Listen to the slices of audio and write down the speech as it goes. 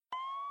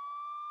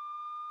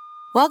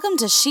Welcome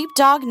to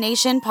Sheepdog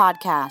Nation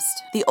Podcast,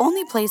 the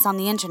only place on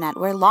the internet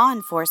where law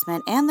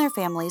enforcement and their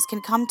families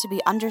can come to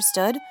be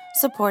understood,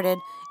 supported,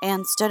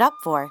 and stood up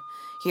for.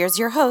 Here's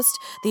your host,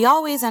 the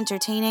always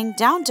entertaining,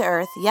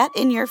 down-to-earth, yet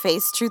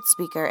in-your-face truth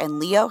speaker and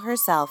Leo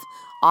herself,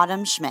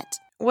 Autumn Schmidt.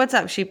 What's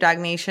up, Sheepdog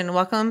Nation?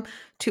 Welcome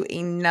to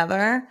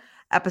another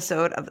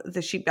episode of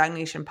the Sheepdog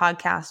Nation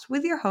Podcast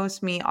with your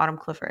host, me, Autumn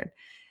Clifford.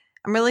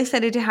 I'm really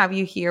excited to have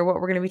you here. What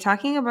we're going to be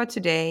talking about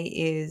today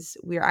is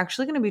we're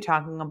actually going to be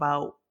talking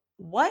about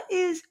what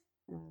is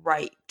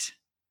right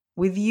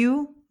with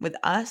you, with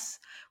us,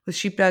 with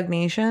Sheepdog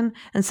Nation,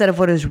 instead of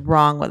what is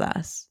wrong with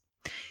us.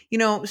 You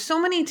know,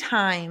 so many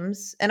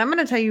times, and I'm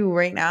going to tell you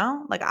right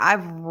now,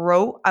 I've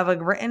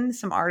written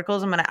some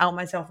articles. I'm going to out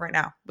myself right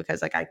now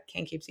because I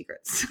can't keep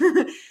secrets.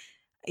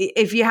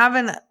 If you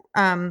haven't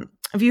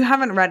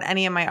read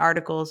any of my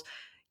articles,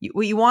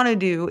 what you want to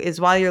do is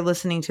while you're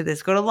listening to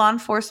this, go to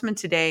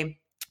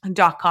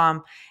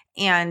lawenforcementtoday.com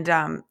and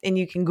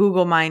you can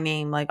Google my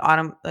name,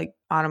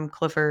 Autumn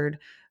Clifford,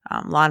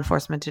 Law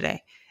Enforcement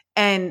Today.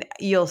 And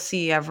you'll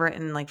see I've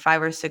written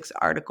 5 or 6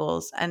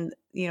 articles. And,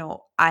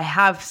 I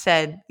have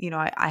said,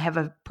 I have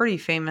a pretty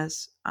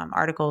famous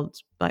article,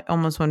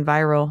 almost went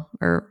viral.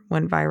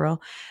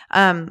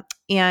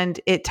 And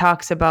it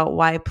talks about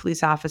why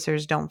police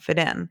officers don't fit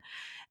in.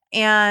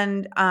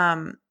 And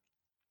I'm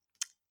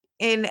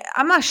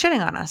not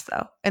shitting on us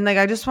though. And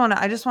I just want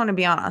to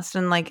be honest.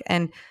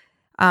 And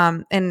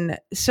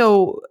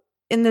so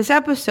in this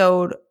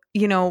episode,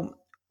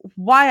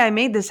 why I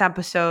made this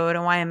episode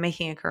and why I'm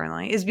making it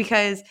currently is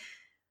because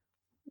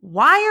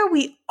why are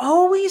we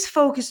always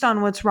focused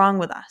on what's wrong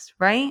with us,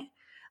 right?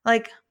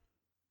 I'll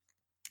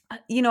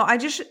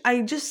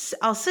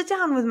sit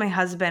down with my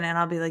husband and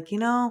I'll be like,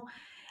 and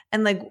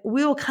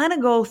we will kind of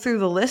go through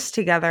the list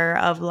together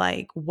of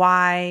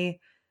why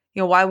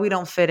we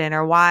don't fit in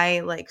or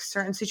why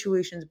certain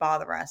situations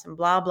bother us and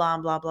blah, blah,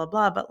 blah, blah,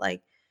 blah. But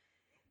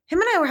him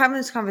and I were having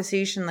this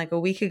conversation a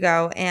week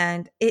ago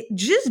and it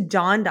just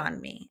dawned on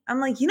me. I'm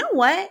like, you know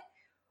what?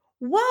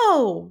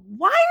 Whoa,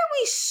 why are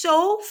we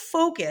so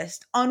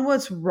focused on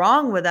what's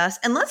wrong with us?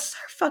 And let's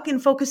start fucking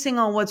focusing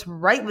on what's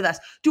right with us.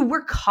 Dude,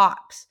 we're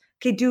cops.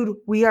 Okay, dude,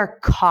 we are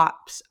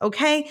cops.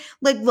 Okay?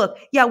 Look,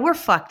 yeah, we're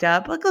fucked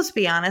up. Let's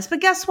be honest.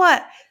 But guess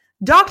what?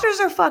 Doctors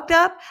are fucked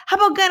up. How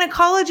about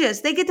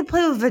gynecologists? They get to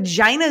play with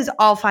vaginas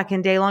all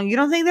fucking day long. You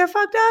don't think they're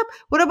fucked up?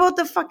 What about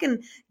the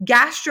fucking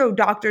gastro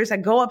doctors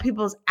that go up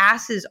people's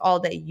asses all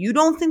day? You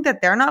don't think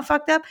that they're not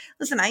fucked up?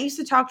 Listen, I used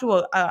to talk to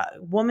a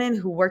woman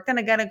who worked in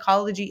a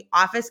gynecology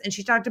office and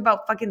she talked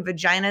about fucking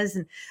vaginas.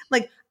 And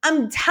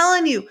I'm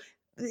telling you,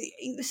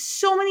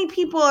 so many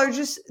people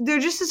they're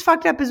just as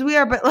fucked up as we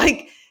are, but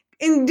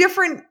in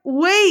different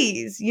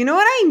ways. You know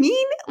what I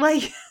mean?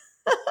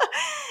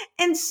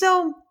 And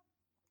so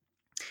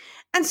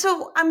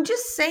I'm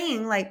just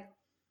saying, let's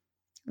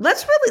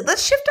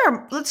shift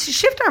our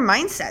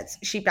mindsets,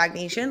 Sheepdog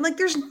Nation.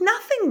 There's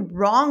nothing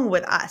wrong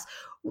with us.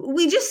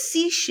 We just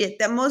see shit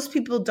that most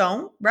people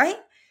don't, right?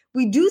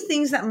 We do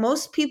things that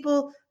most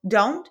people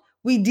don't.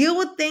 We deal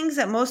with things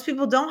that most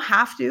people don't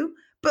have to.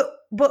 But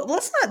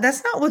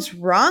that's not what's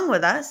wrong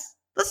with us.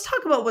 Let's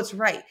talk about what's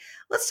right.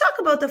 Let's talk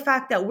about the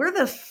fact that we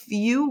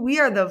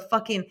are the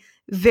fucking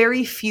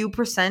very few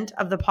 %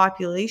 of the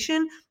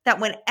population that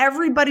when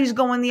everybody's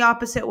going the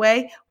opposite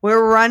way,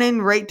 we're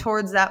running right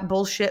towards that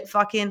bullshit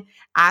fucking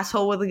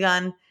asshole with a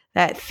gun,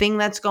 that thing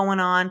that's going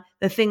on,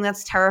 the thing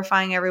that's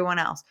terrifying everyone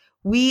else.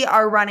 We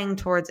are running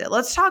towards it.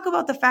 Let's talk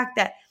about the fact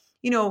that,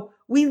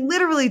 we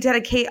literally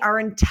dedicate our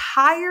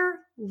entire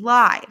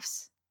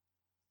lives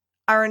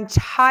to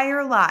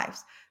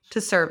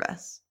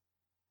service.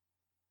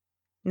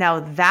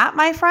 Now that,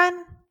 my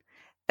friend,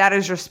 that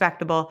is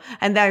respectable.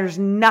 And there's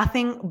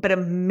nothing but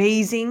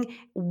amazing,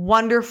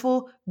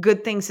 wonderful,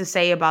 good things to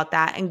say about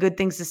that and good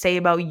things to say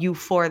about you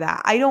for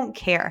that. I don't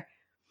care.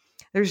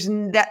 There's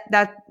no.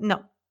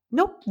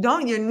 Nope.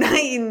 You're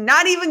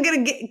not even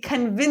going to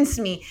convince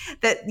me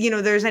that,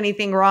 there's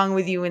anything wrong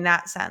with you in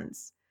that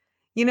sense.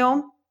 We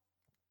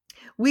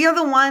are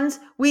the ones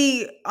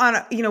we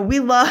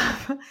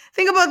love.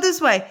 Think about it this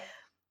way.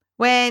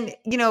 When,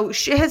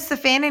 shit hits the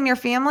fan in your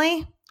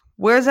family,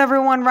 where's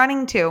everyone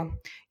running to?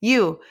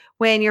 You.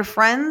 When your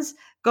friends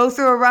go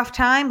through a rough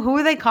time, who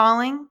are they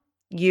calling?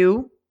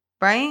 You,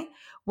 right?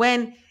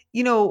 When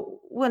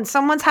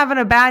someone's having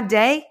a bad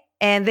day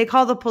and they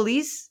call the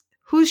police,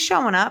 who's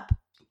showing up?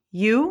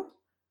 You.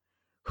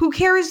 Who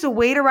carries the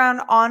weight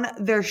around on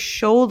their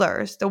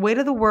shoulders, the weight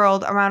of the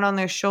world around on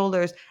their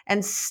shoulders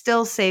and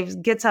still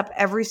gets up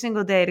every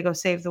single day to go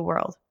save the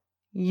world?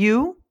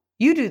 You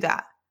do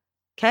that.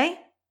 Okay?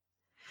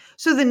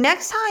 So the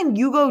next time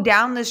you go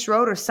down this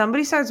road or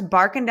somebody starts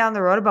barking down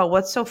the road about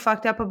what's so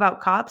fucked up about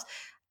cops,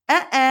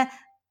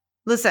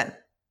 listen,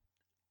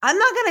 I'm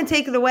not going to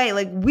take it away.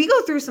 We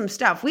go through some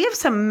stuff. We have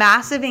some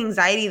massive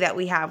anxiety that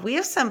we have. We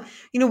have some,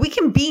 we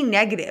can be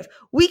negative.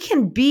 We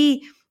can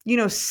be,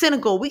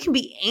 cynical. We can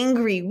be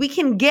angry. We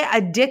can get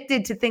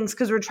addicted to things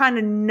because we're trying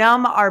to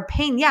numb our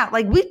pain. Yeah,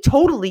 we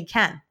totally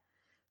can.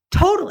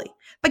 Totally.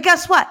 But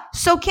guess what?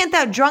 So can't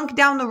that drunk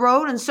down the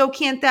road, and so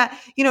can't that,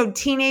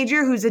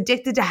 teenager who's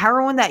addicted to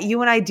heroin that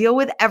you and I deal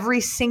with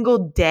every single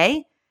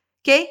day.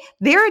 Okay?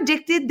 They're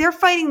addicted. They're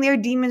fighting their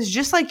demons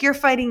just like you're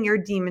fighting your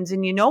demons.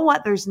 And you know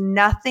what? There's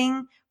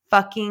nothing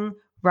fucking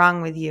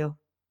wrong with you.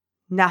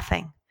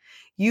 Nothing.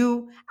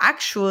 You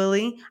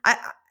actually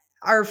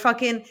are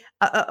fucking,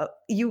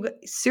 you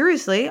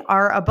seriously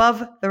are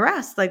above the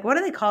rest. Like, what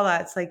do they call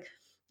that?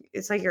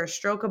 It's like you're a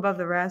stroke above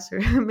the rest, or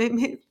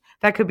maybe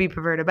that could be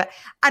perverted, but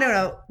I don't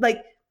know. Like,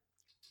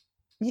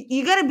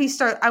 you got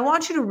to I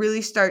want you to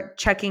really start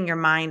checking your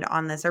mind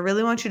on this. I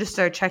really want you to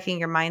start checking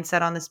your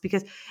mindset on this,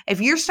 because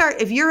if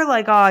you're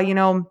like,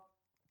 oh,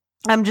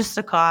 I'm just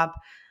a cop.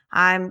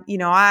 I'm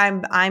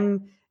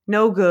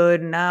no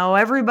good. No,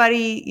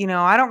 everybody,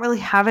 I don't really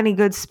have any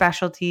good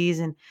specialties,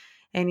 and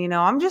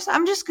I'm just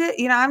good.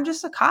 I'm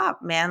just a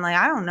cop, man. Like,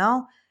 I don't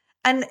know.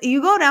 And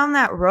you go down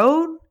that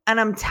road, and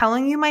I'm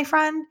telling you, my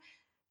friend,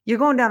 you're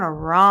going down a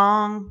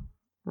wrong,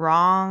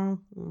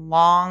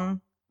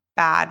 long,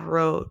 bad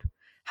road.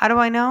 How do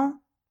I know?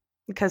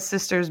 Because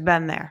sister's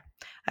been there.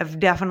 I've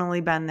definitely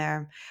been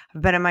there.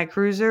 I've been in my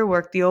cruiser,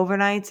 worked the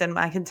overnights, and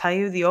I can tell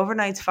you the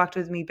overnights fucked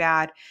with me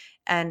bad.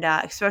 And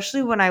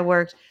especially when I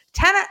worked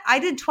I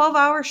did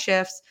 12-hour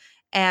shifts,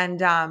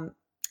 and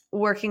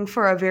working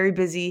for a very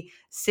busy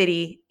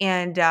city.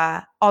 And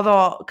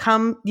although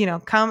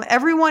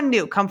everyone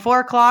knew, come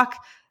 4:00,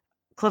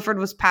 Clifford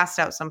was passed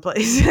out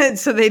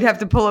someplace. So they'd have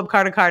to pull up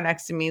car to car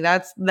next to me.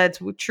 That's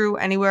true.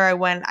 Anywhere I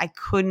went, I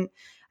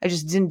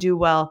just didn't do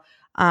well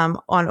on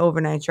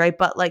overnights, right?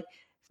 But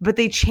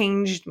they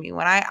changed me.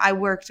 When I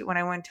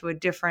went to a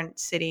different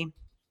city,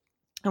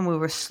 and we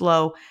were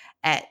slow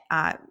and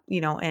we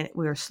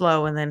were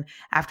slow. And then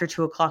after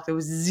 2:00, there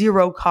was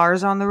 0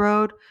 cars on the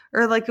road,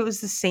 or like it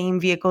was the same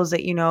vehicles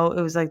that,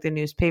 it was like the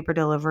newspaper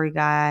delivery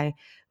guy,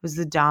 it was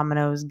the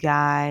Domino's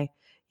guy,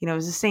 it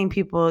was the same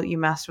people you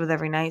messed with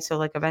every night. So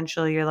like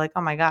eventually you're like,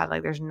 oh my God,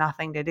 like there's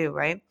nothing to do.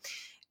 Right.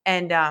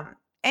 And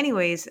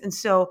anyways, and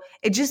so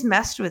it just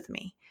messed with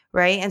me.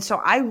 Right. And so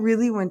I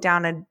really went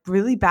down a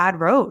really bad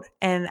road.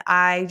 And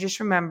I just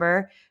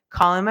remember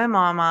calling my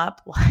mom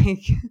up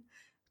like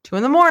 2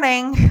 a.m.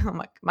 I'm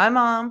like, my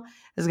mom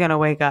is going to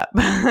wake up.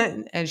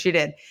 And she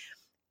did.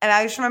 And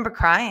I just remember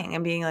crying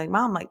and being like,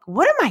 Mom, like,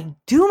 what am I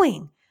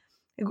doing?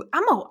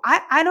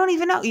 I don't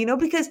even know,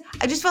 because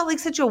I just felt like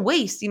such a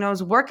waste. I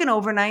was working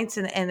overnights,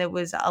 and it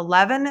was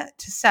 11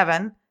 to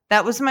 7.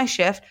 That was my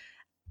shift.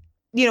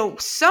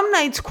 Some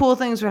nights cool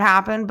things would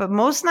happen, but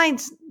most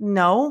nights,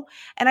 no.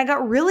 And I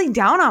got really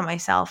down on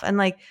myself, and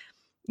like,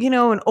 and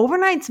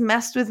overnights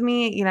messed with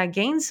me. I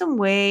gained some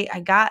weight.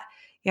 I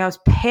was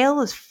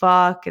pale as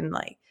fuck, and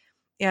like,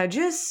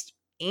 just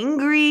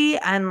angry,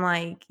 and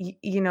like,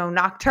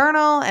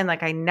 nocturnal, and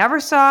like I never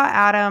saw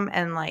Adam.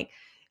 And like,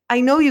 I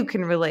know you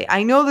can relate.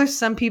 I know there's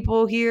some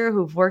people here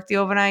who've worked the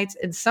overnights,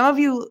 and some of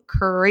you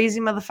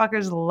crazy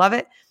motherfuckers love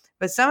it,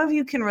 but some of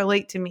you can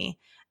relate to me.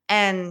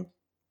 And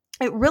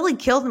it really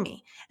killed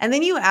me. And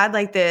then you add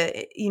like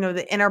the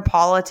inner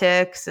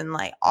politics and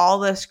like all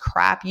this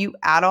crap, you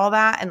add all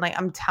that. And like,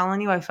 I'm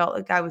telling you, I felt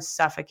like I was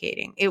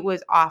suffocating. It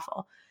was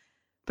awful.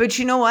 But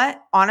you know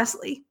what?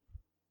 Honestly,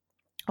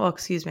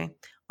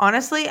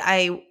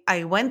 I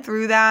went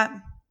through that,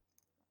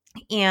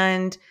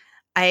 and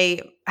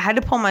I had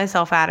to pull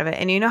myself out of it.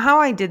 And you know how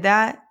I did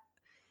that?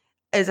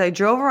 As I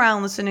drove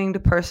around listening to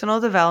personal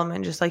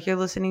development, just like you're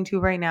listening to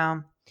right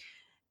now.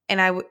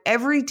 And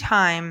every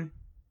time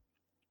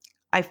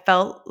I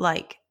felt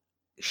like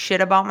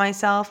shit about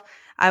myself,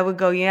 I would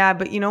go, yeah,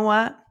 but you know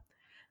what?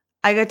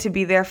 I got to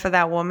be there for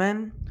that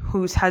woman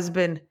whose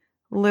husband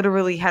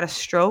literally had a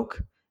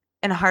stroke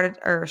and heart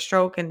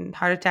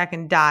attack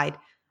and died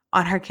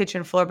on her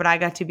kitchen floor. But I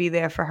got to be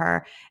there for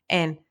her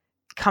and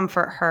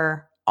comfort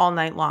her all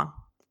night long.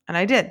 And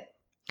I did.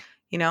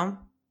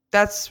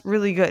 That's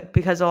really good,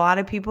 because a lot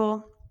of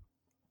people,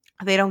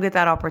 they don't get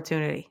that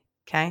opportunity.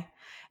 Okay.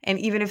 And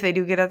even if they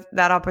do get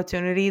that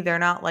opportunity, they're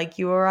not like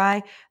you or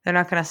I. They're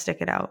not going to stick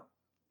it out.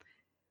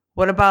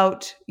 What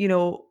about,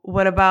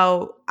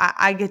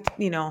 I get,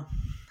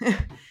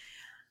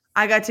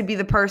 I got to be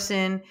the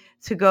person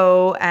to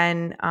go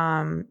and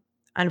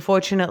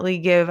unfortunately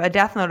give a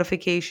death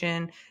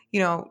notification,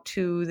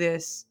 to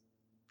this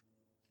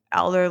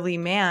elderly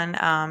man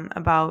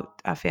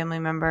about a family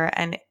member,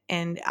 and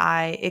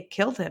it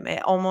killed him.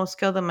 It almost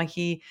killed him. Like,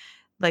 he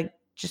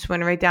just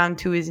went right down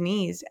to his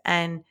knees.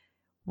 And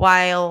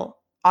while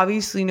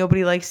obviously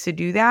nobody likes to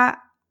do that,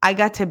 I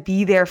got to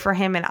be there for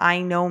him, and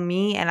I know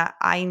me, and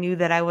I knew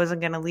that I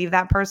wasn't going to leave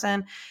that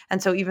person.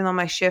 And so even though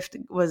my shift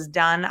was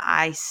done,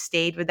 I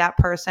stayed with that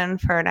person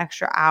for an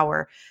extra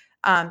hour.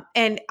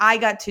 And I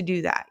got to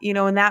do that,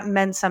 and that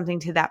meant something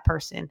to that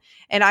person.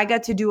 And I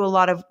got to do a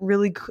lot of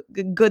really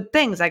good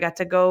things. I got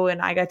to go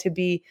and I got to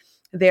be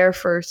there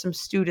for some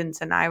students.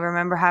 And I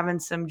remember having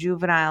some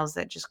juveniles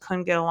that just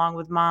couldn't get along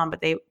with mom,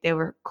 but they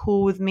were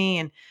cool with me.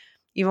 And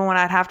even when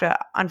I'd have to,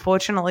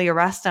 unfortunately,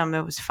 arrest them,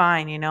 it was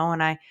fine,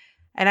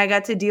 and I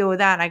got to deal with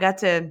that. And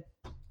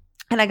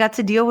I got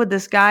to deal with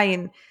this guy,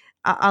 and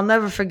I'll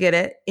never forget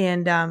it.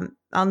 And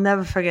I'll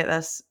never forget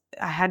this.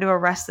 I had to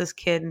arrest this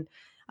kid.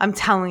 I'm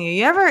telling you,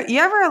 you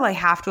ever like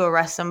have to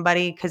arrest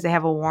somebody because they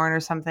have a warrant or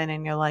something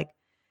and you're like,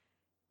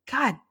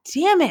 God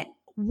damn it.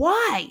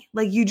 Why?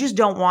 Like you just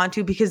don't want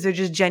to because they're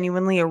just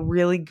genuinely a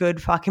really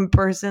good fucking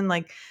person.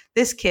 Like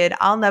this kid,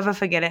 I'll never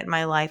forget it in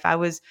my life. I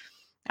was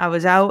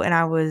out and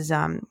I was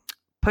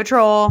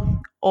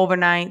patrol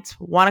overnight,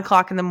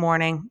 1:00 in the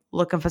morning,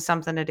 looking for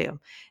something to do.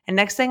 And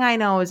next thing I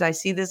know is I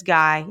see this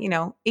guy,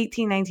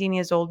 18, 19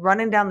 years old,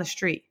 running down the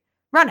street,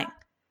 running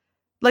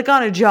like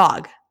on a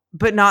jog,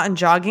 but not in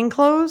jogging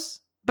clothes,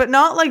 but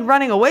not like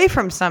running away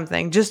from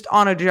something, just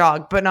on a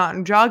jog, but not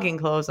in jogging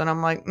clothes. And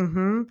I'm like,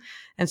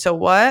 And so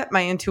what?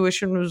 My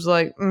intuition was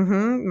like,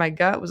 My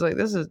gut was like,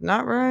 this is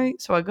not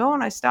right. So I go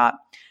and I stop.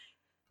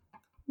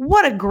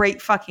 What a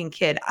great fucking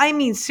kid. I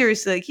mean,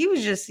 seriously, like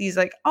he's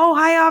like, oh,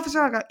 hi officer,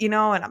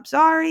 and I'm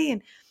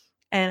sorry.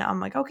 And I'm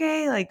like,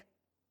 okay. Like,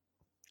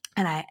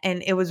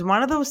 and it was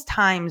one of those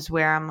times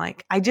where I'm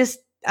like, all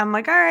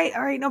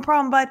right, no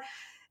problem, bud.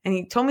 And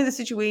he told me the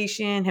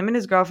situation, him and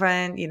his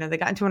girlfriend, they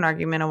got into an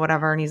argument or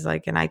whatever. And he's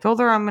like, and I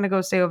told her I'm going to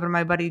go stay over to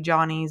my buddy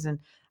Johnny's and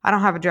I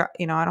don't have I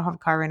don't have a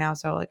car right now.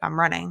 So like I'm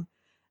running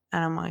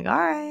and I'm like, all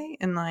right.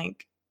 And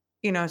like,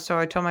 so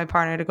I told my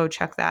partner to go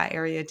check that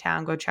area of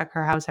town, go check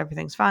her house.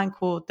 Everything's fine.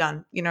 Cool.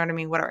 Done. You know what I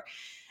mean? Whatever.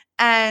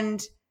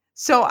 And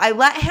so I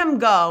let him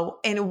go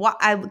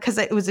because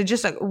it was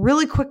just a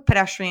really quick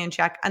pedestrian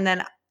check. And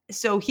then,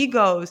 so he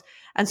goes.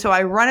 And so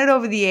I run it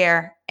over the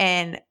air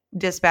and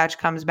dispatch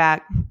comes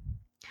back.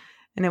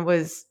 And it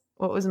was,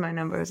 what was my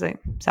number? It was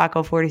like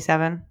Saco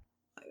 47.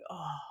 Like,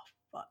 oh,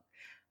 fuck.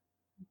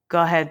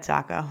 Go ahead,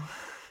 Saco.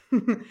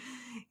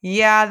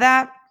 Yeah,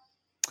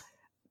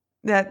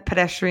 that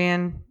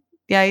pedestrian.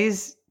 Yeah,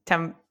 he's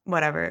 10,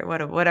 whatever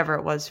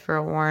it was for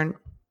a warrant.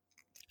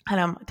 And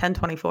I'm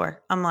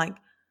 1024. I'm like,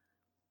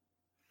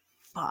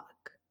 fuck.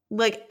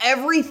 Like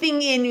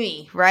everything in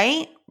me,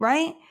 right?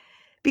 Right?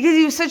 Because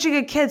he was such a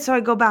good kid. So I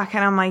go back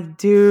and I'm like,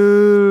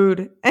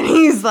 dude. And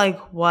he's like,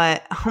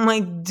 what? I'm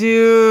like,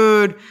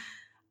 dude,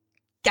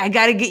 I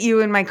got to get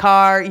you in my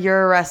car.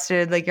 You're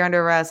arrested. Like you're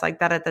under arrest. Like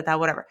that,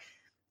 whatever.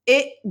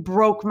 It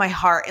broke my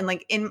heart. And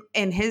like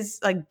in his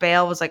like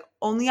bail was like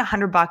only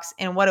 $100.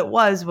 And what it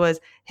was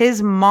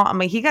his mom,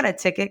 like he got a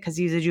ticket because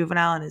he was a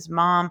juvenile and his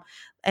mom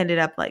ended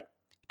up like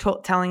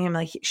telling him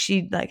like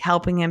she like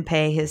helping him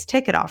pay his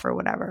ticket off or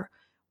whatever.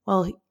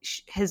 Well,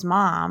 his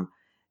mom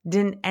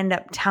didn't end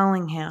up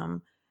telling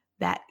him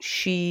that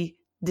she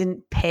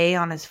didn't pay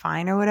on his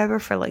fine or whatever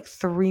for like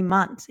 3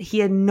 months. He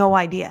had no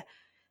idea.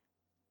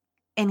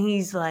 And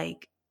he's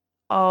like,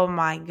 oh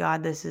my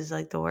God, this is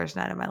like the worst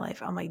night of my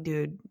life. I'm like,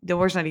 dude, the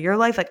worst night of your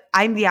life? Like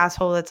I'm the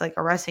asshole that's like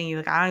arresting you.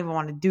 Like I don't even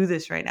want to do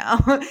this right now.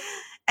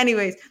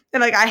 Anyways,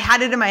 and like I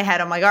had it in my head.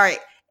 I'm like, all right,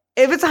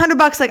 if it's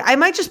 $100, like I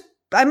might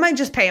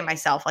just pay it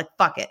myself. Like,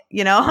 fuck it.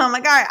 I'm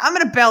like, all right, I'm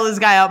going to bail this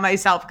guy out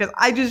myself because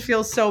I just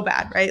feel so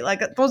bad, right?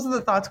 Like those are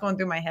the thoughts going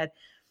through my head.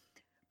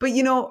 But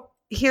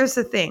here's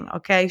the thing.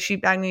 Okay.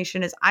 Sheepdog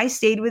Nation is I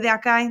stayed with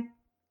that guy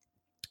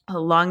a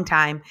long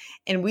time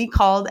and we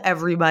called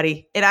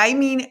everybody. And I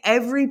mean,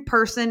 every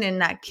person in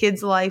that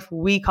kid's life,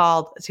 we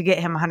called to get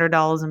him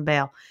 $100 in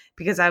bail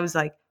because I was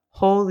like,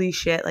 holy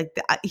shit. Like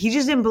he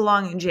just didn't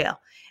belong in jail.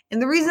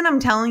 And the reason I'm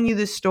telling you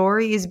this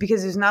story is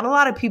because there's not a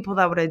lot of people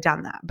that would have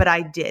done that, but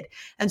I did.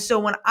 And so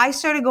when I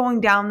started going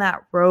down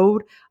that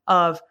road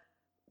of,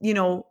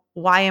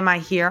 why am I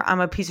here? I'm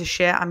a piece of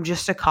shit. I'm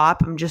just a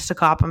cop. I'm just a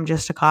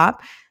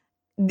cop.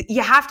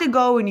 You have to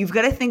go and you've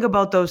got to think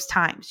about those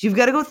times. You've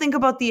got to go think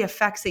about the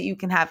effects that you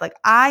can have. Like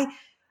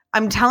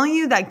I'm telling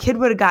you, that kid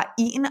would have got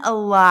eaten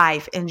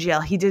alive in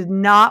jail. He did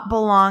not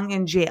belong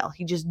in jail.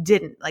 He just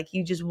didn't. Like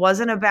he just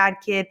wasn't a bad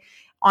kid.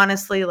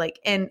 Honestly, like,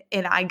 and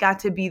I got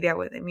to be there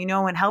with him,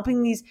 and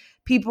helping these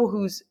people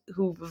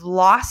who've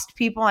lost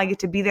people. I get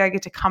to be there. I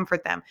get to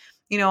comfort them.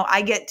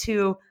 I get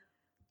to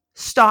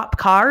stop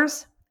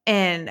cars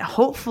and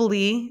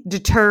hopefully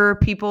deter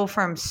people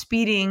from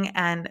speeding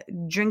and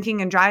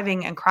drinking and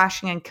driving and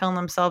crashing and killing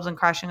themselves and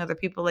crashing other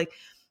people. Like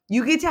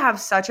you get to have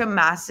such a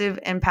massive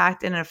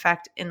impact and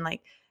effect in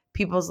like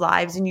people's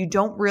lives. And you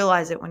don't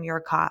realize it when you're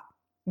a cop.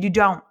 You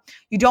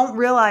don't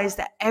realize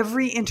that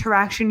every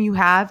interaction you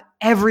have,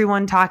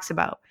 everyone talks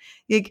about.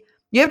 Like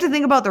you have to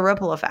think about the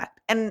ripple effect.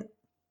 And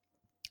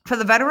for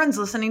the veterans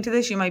listening to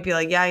this, you might be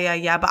like,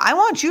 yeah. But I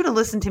want you to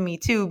listen to me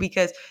too,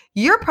 because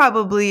you're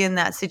probably in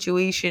that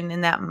situation,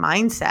 in that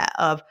mindset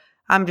of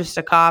I'm just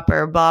a cop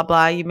or blah,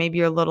 blah. Maybe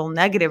you're a little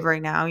negative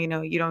right now. You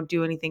don't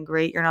do anything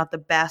great. You're not the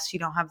best. You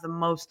don't have the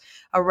most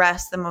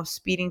arrests, the most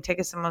speeding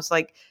tickets, the most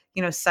like,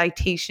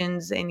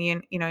 citations, and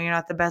you're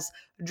not the best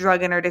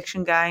drug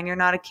interdiction guy, and you're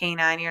not a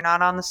canine, you're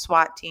not on the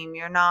SWAT team,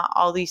 you're not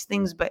all these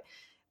things. But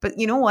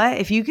you know what?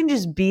 If you can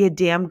just be a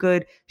damn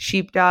good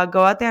sheepdog,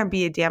 go out there and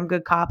be a damn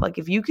good cop. Like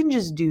if you can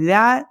just do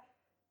that,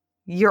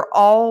 you're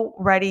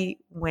already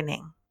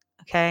winning.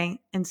 Okay.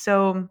 And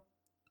so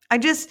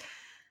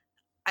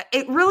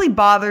it really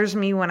bothers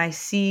me when I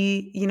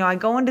see, I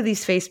go into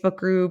these Facebook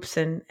groups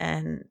and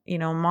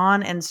I'm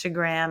on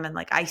Instagram and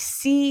like I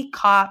see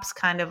cops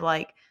kind of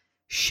like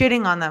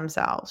shitting on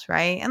themselves,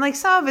 right? And like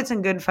some of it's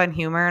in good fun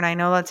humor, and I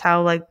know that's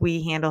how like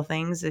we handle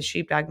things as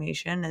Sheepdog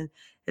Nation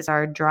is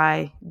our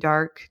dry,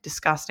 dark,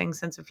 disgusting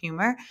sense of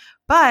humor.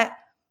 But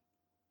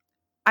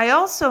I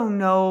also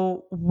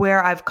know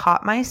where I've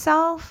caught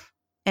myself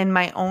in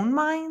my own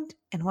mind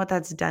and what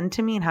that's done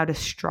to me and how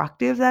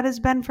destructive that has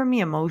been for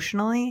me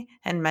emotionally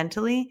and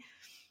mentally.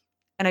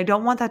 And I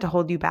don't want that to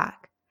hold you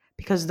back,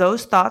 because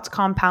those thoughts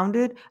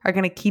compounded are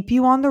going to keep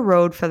you on the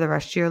road for the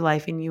rest of your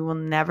life, and you will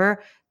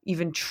never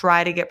even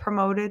try to get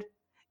promoted.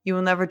 You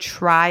will never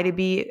try to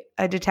be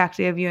a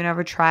detective. You will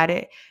never try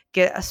to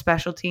get a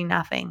specialty,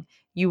 nothing.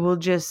 You will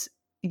just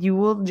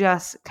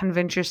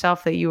convince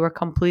yourself that you are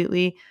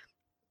completely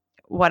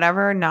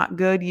whatever, not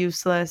good,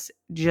 useless,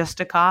 just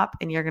a cop,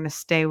 and you're going to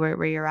stay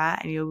where you're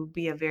at, and you'll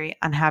be a very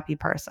unhappy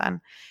person.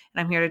 And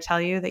I'm here to tell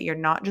you that you're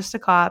not just a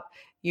cop.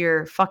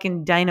 You're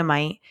fucking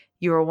dynamite.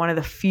 You are one of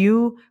the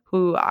few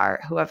who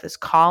have this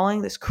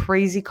calling, this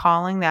crazy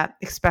calling that,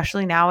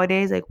 especially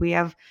nowadays, like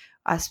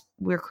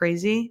we're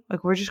crazy.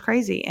 Like we're just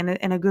crazy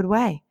in a good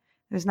way.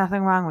 There's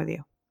nothing wrong with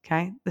you.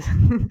 Okay.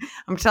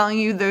 I'm telling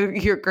you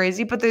that you're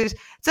crazy, but it's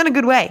in a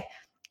good way.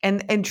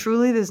 And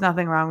truly there's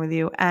nothing wrong with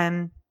you.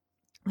 And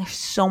there's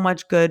so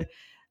much good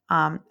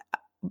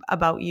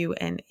about you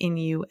and in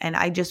you. And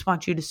I just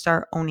want you to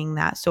start owning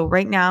that. So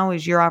right now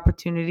is your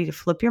opportunity to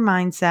flip your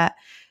mindset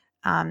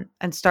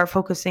and start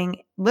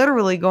focusing,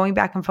 literally going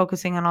back and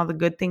focusing on all the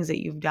good things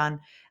that you've done.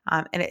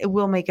 And it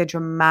will make a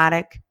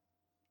dramatic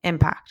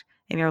impact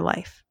in your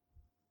life.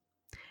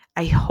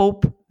 I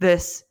hope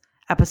this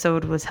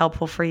episode was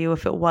helpful for you.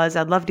 If it was,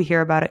 I'd love to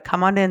hear about it.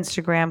 Come on to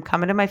Instagram,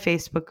 come into my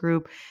Facebook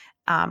group.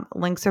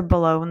 Links are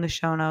below in the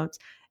show notes.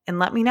 And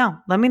let me know.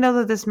 Let me know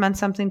that this meant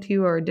something to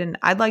you or it didn't.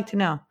 I'd like to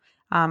know.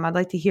 I'd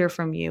like to hear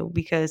from you,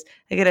 because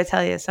I got to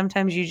tell you,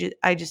 sometimes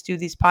I just do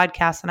these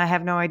podcasts and I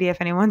have no idea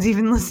if anyone's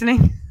even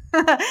listening.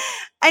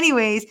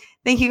 Anyways,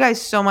 thank you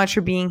guys so much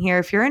for being here.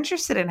 If you're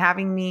interested in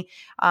having me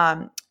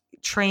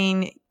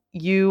train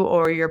you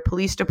or your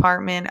police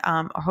department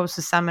or host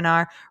a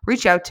seminar,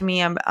 reach out to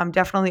me. I'm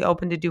definitely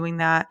open to doing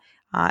that.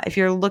 If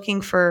you're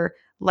looking for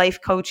life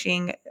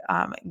coaching,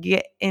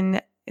 get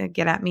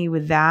at me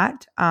with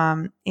that.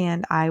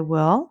 And I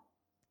will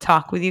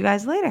talk with you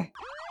guys later.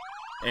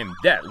 And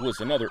that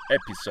was another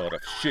episode of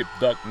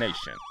Sheepdog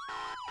Nation.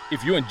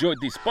 If you enjoyed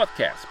this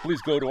podcast,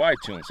 please go to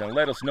iTunes and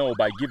let us know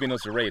by giving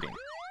us a rating.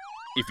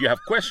 If you have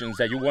questions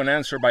that you want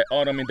answered by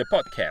Autumn in the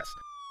podcast,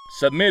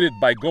 submit it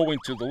by going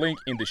to the link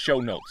in the show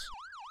notes.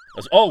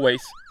 As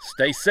always,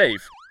 stay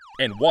safe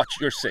and watch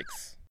your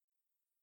six.